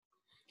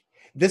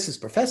This is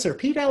Professor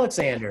Pete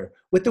Alexander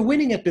with the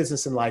Winning at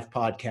Business and Life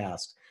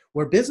podcast,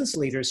 where business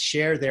leaders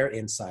share their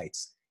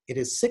insights. It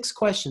is 6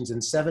 questions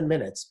in 7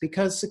 minutes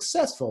because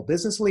successful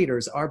business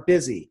leaders are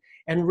busy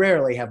and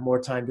rarely have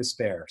more time to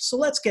spare. So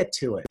let's get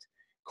to it.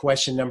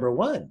 Question number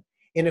 1.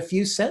 In a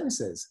few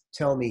sentences,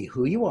 tell me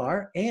who you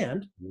are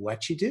and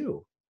what you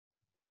do.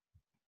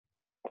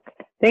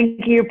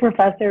 Thank you,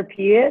 Professor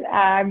Pete.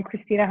 I'm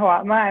Christina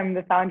Huatma. I'm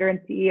the founder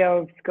and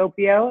CEO of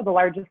Scopio, the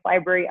largest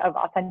library of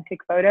authentic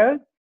photos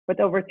with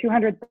over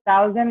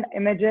 200,000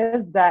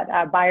 images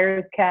that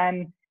buyers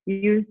can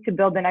use to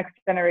build the next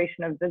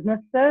generation of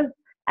businesses,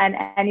 and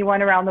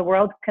anyone around the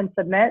world can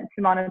submit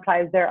to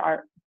monetize their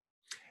art.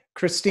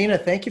 Christina,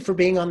 thank you for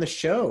being on the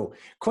show.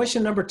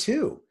 Question number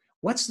 2.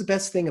 What's the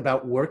best thing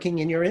about working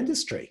in your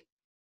industry?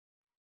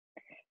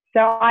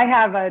 So I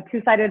have a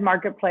two-sided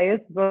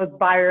marketplace, both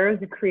buyers,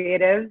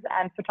 creatives,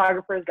 and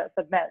photographers that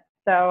submit.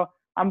 So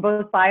on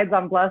both sides,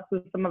 I'm blessed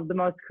with some of the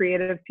most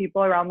creative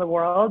people around the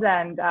world,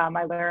 and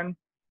I learn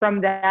from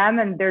them,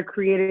 and they're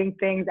creating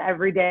things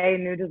every day,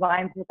 new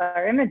designs with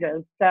our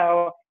images.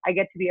 So I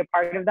get to be a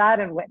part of that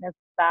and witness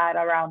that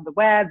around the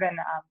web and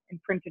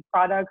in printed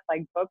products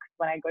like books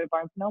when I go to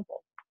Barnes &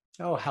 Noble.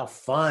 Oh, how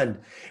fun.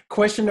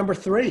 Question number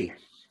 3.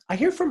 I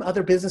hear from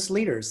other business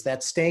leaders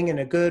that staying in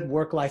a good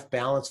work-life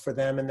balance for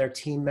them and their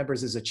team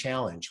members is a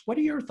challenge. What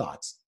are your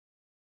thoughts?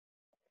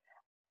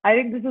 I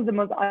think this is the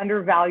most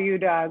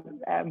undervalued,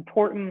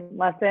 important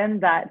lesson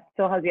that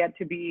still has yet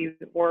to be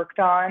worked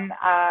on.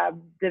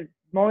 The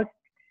most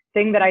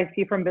thing that I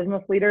see from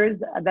business leaders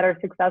that are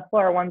successful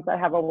are ones that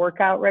have a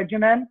workout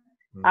regimen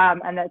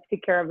and that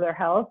take care of their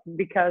health,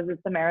 because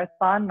it's a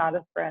marathon, not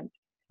a sprint.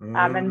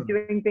 And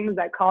doing things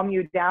that calm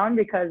you down,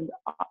 because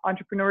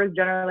entrepreneurs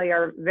generally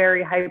are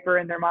very hyper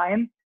in their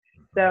minds.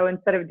 So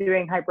instead of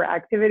doing hyper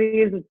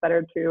activities, it's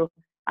better to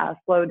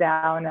slow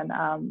down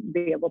and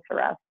be able to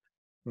rest.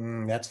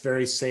 That's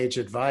very sage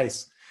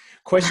advice.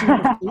 Question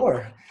number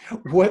 4.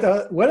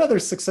 What other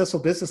successful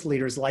business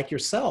leaders like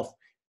yourself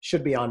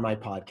should be on my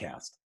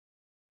podcast?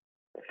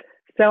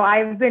 So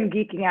I've been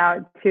geeking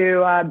out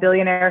to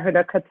billionaire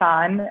Huda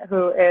Kattan,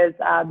 who is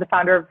the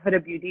founder of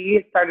Huda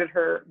Beauty, started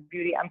her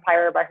beauty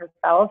empire by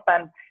herself.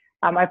 And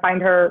I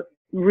find her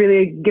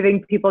really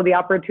giving people the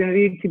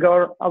opportunity to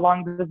go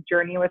along this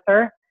journey with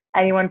her.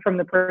 Anyone from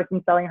the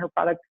person selling her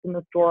products in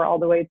the store all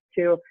the way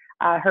to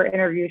her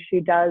interviews she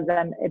does.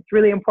 And it's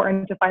really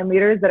important to find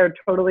leaders that are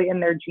totally in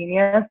their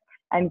genius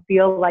and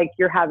feel like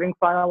you're having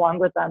fun along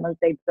with them as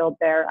they build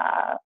their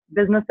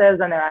businesses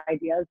and their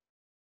ideas.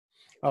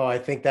 Oh, I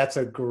think that's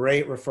a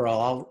great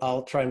referral.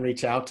 I'll try and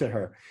reach out to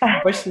her.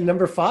 Question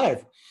number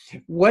 5.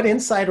 What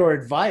insight or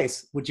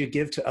advice would you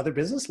give to other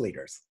business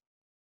leaders?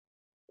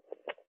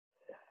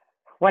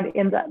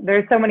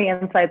 There's so many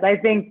insights. I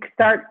think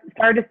start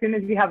as soon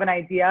as you have an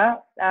idea.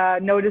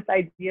 Notice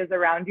ideas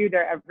around you.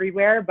 They're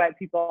everywhere, but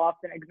people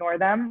often ignore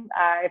them.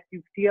 If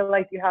you feel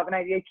like you have an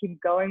idea, keep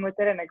going with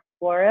it and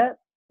explore it.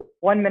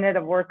 1 minute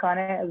of work on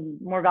it is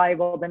more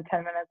valuable than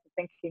 10 years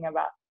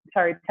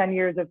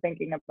of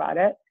thinking about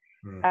it.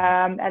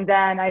 And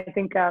then I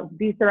think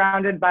be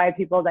surrounded by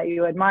people that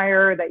you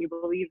admire, that you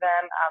believe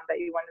in, that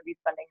you want to be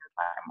spending your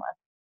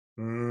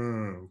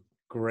time with.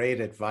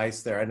 Great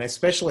advice there. And I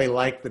especially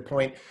like the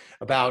point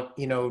about,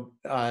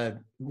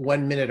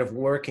 1 minute of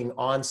working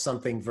on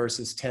something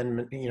versus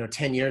 10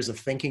 years of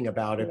thinking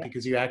about it,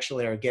 because you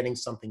actually are getting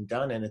something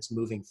done and it's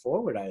moving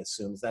forward, I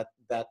assume. Is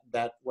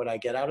that what I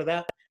get out of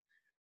that?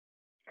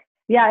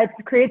 Yeah,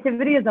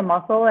 creativity is a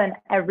muscle, and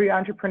every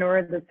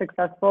entrepreneur that's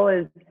successful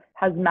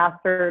has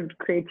mastered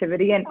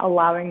creativity and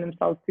allowing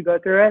themselves to go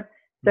through it.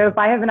 So if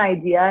I have an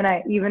idea,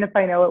 and even if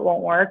I know it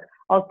won't work,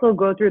 I'll still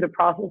go through the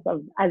process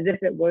of as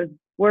if it was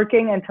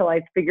working until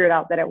I figured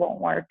out that it won't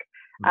work.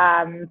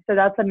 So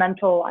that's a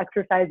mental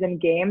exercise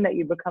and game that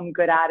you become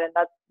good at, and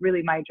that's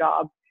really my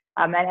job.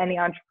 And any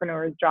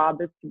entrepreneur's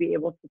job is to be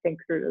able to think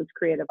through those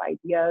creative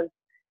ideas,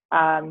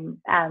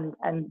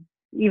 and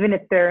even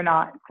if they're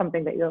not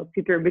something that you'll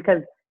see through,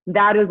 because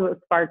that is what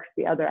sparks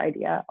the other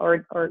idea,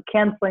 or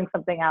canceling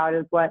something out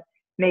is what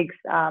makes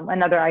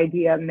another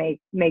idea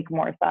make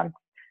more sense.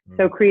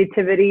 So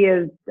creativity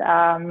is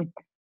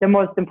the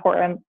most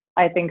important,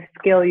 I think,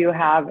 skill you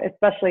have,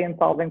 especially in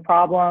solving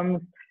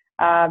problems.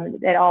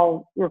 It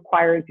all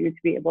requires you to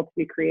be able to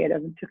be creative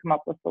and to come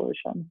up with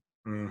solutions.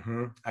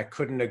 I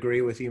couldn't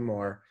agree with you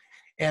more.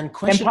 And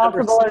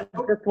impossible is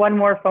just one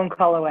more phone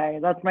call away.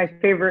 That's my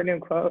favorite new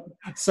quote.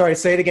 Sorry,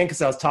 say it again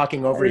because I was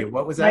talking over you.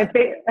 What was that?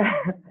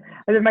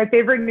 My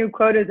favorite new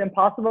quote is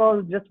impossible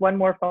is just one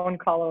more phone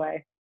call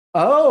away.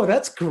 Oh,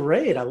 that's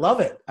great. I love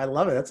it.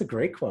 That's a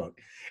great quote.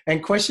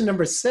 And question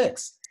number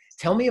 6,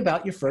 tell me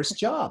about your first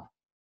job.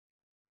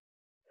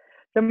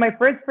 So my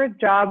first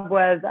job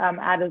was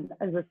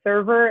as a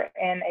server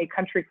in a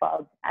country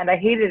club. And I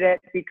hated it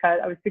because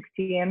I was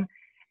 16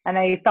 and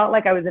I felt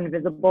like I was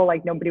invisible,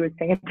 like nobody was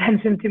paying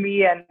attention to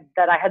me, and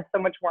that I had so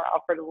much more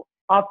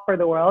offer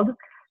the world.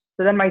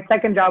 So then my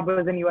second job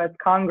was in U.S.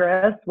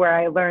 Congress, where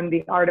I learned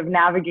the art of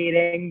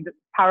navigating this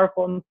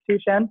powerful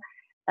institution.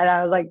 And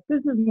I was like,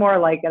 this is more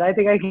like it. I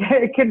think I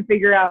can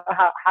figure out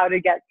how to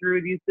get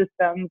through these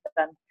systems.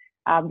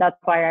 And that's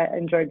why I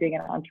enjoy being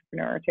an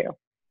entrepreneur too.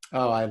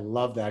 Oh, I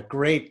love that.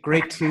 Great.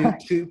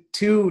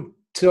 Two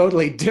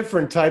totally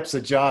different types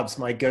of jobs.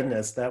 My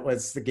goodness. That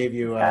gave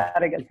you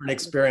different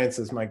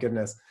experiences. My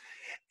goodness.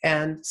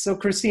 And so,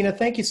 Christina,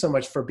 thank you so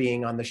much for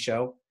being on the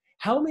show.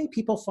 How may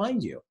people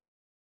find you?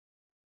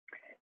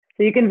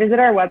 So you can visit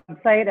our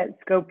website at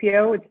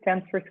Scopio, which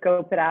stands for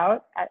Scope It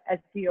Out, at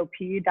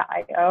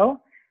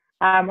scop.io.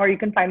 Or you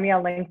can find me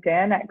on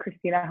LinkedIn at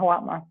Christina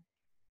Hawatma.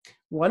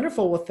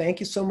 Wonderful. Well, thank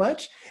you so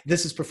much.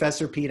 This is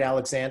Professor Pete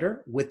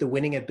Alexander with the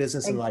Winning at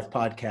Business and Life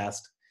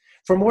podcast.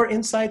 For more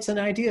insights and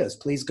ideas,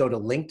 please go to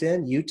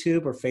LinkedIn,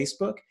 YouTube, or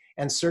Facebook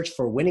and search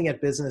for Winning at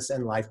Business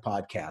and Life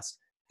podcast.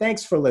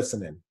 Thanks for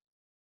listening.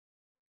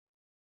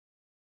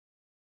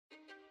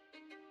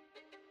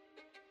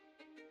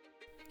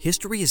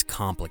 History is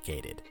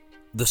complicated.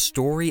 The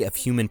story of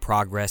human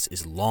progress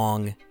is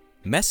long,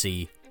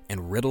 messy,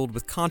 and riddled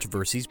with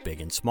controversies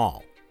big and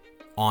small.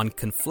 On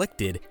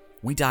Conflicted,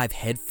 we dive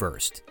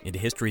headfirst into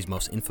history's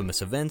most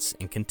infamous events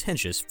and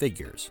contentious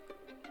figures.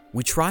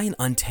 We try and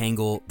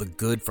untangle the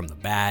good from the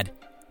bad,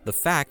 the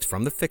fact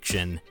from the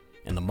fiction,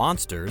 and the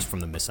monsters from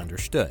the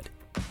misunderstood.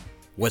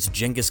 Was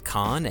Genghis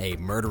Khan a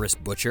murderous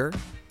butcher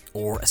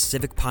or a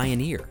civic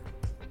pioneer?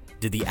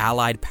 Did the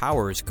Allied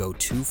powers go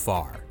too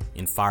far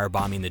in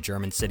firebombing the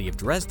German city of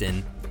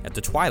Dresden at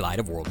the twilight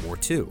of World War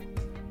II?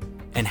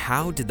 And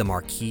how did the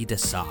Marquis de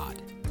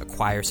Sade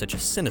acquire such a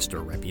sinister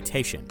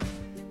reputation?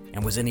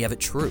 And was any of it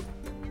true?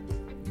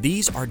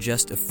 These are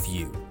just a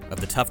few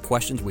of the tough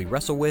questions we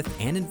wrestle with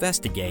and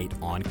investigate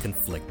on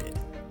Conflicted.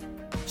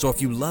 So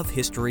if you love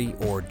history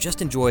or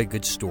just enjoy a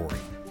good story,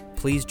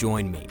 please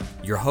join me,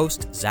 your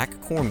host, Zach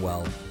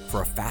Cornwell,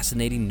 for a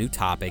fascinating new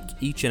topic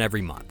each and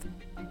every month.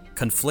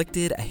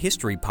 Conflicted, a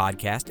history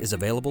podcast, is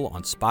available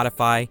on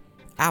Spotify,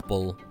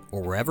 Apple,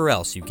 or wherever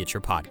else you get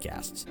your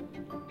podcasts.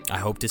 I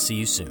hope to see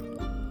you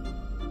soon.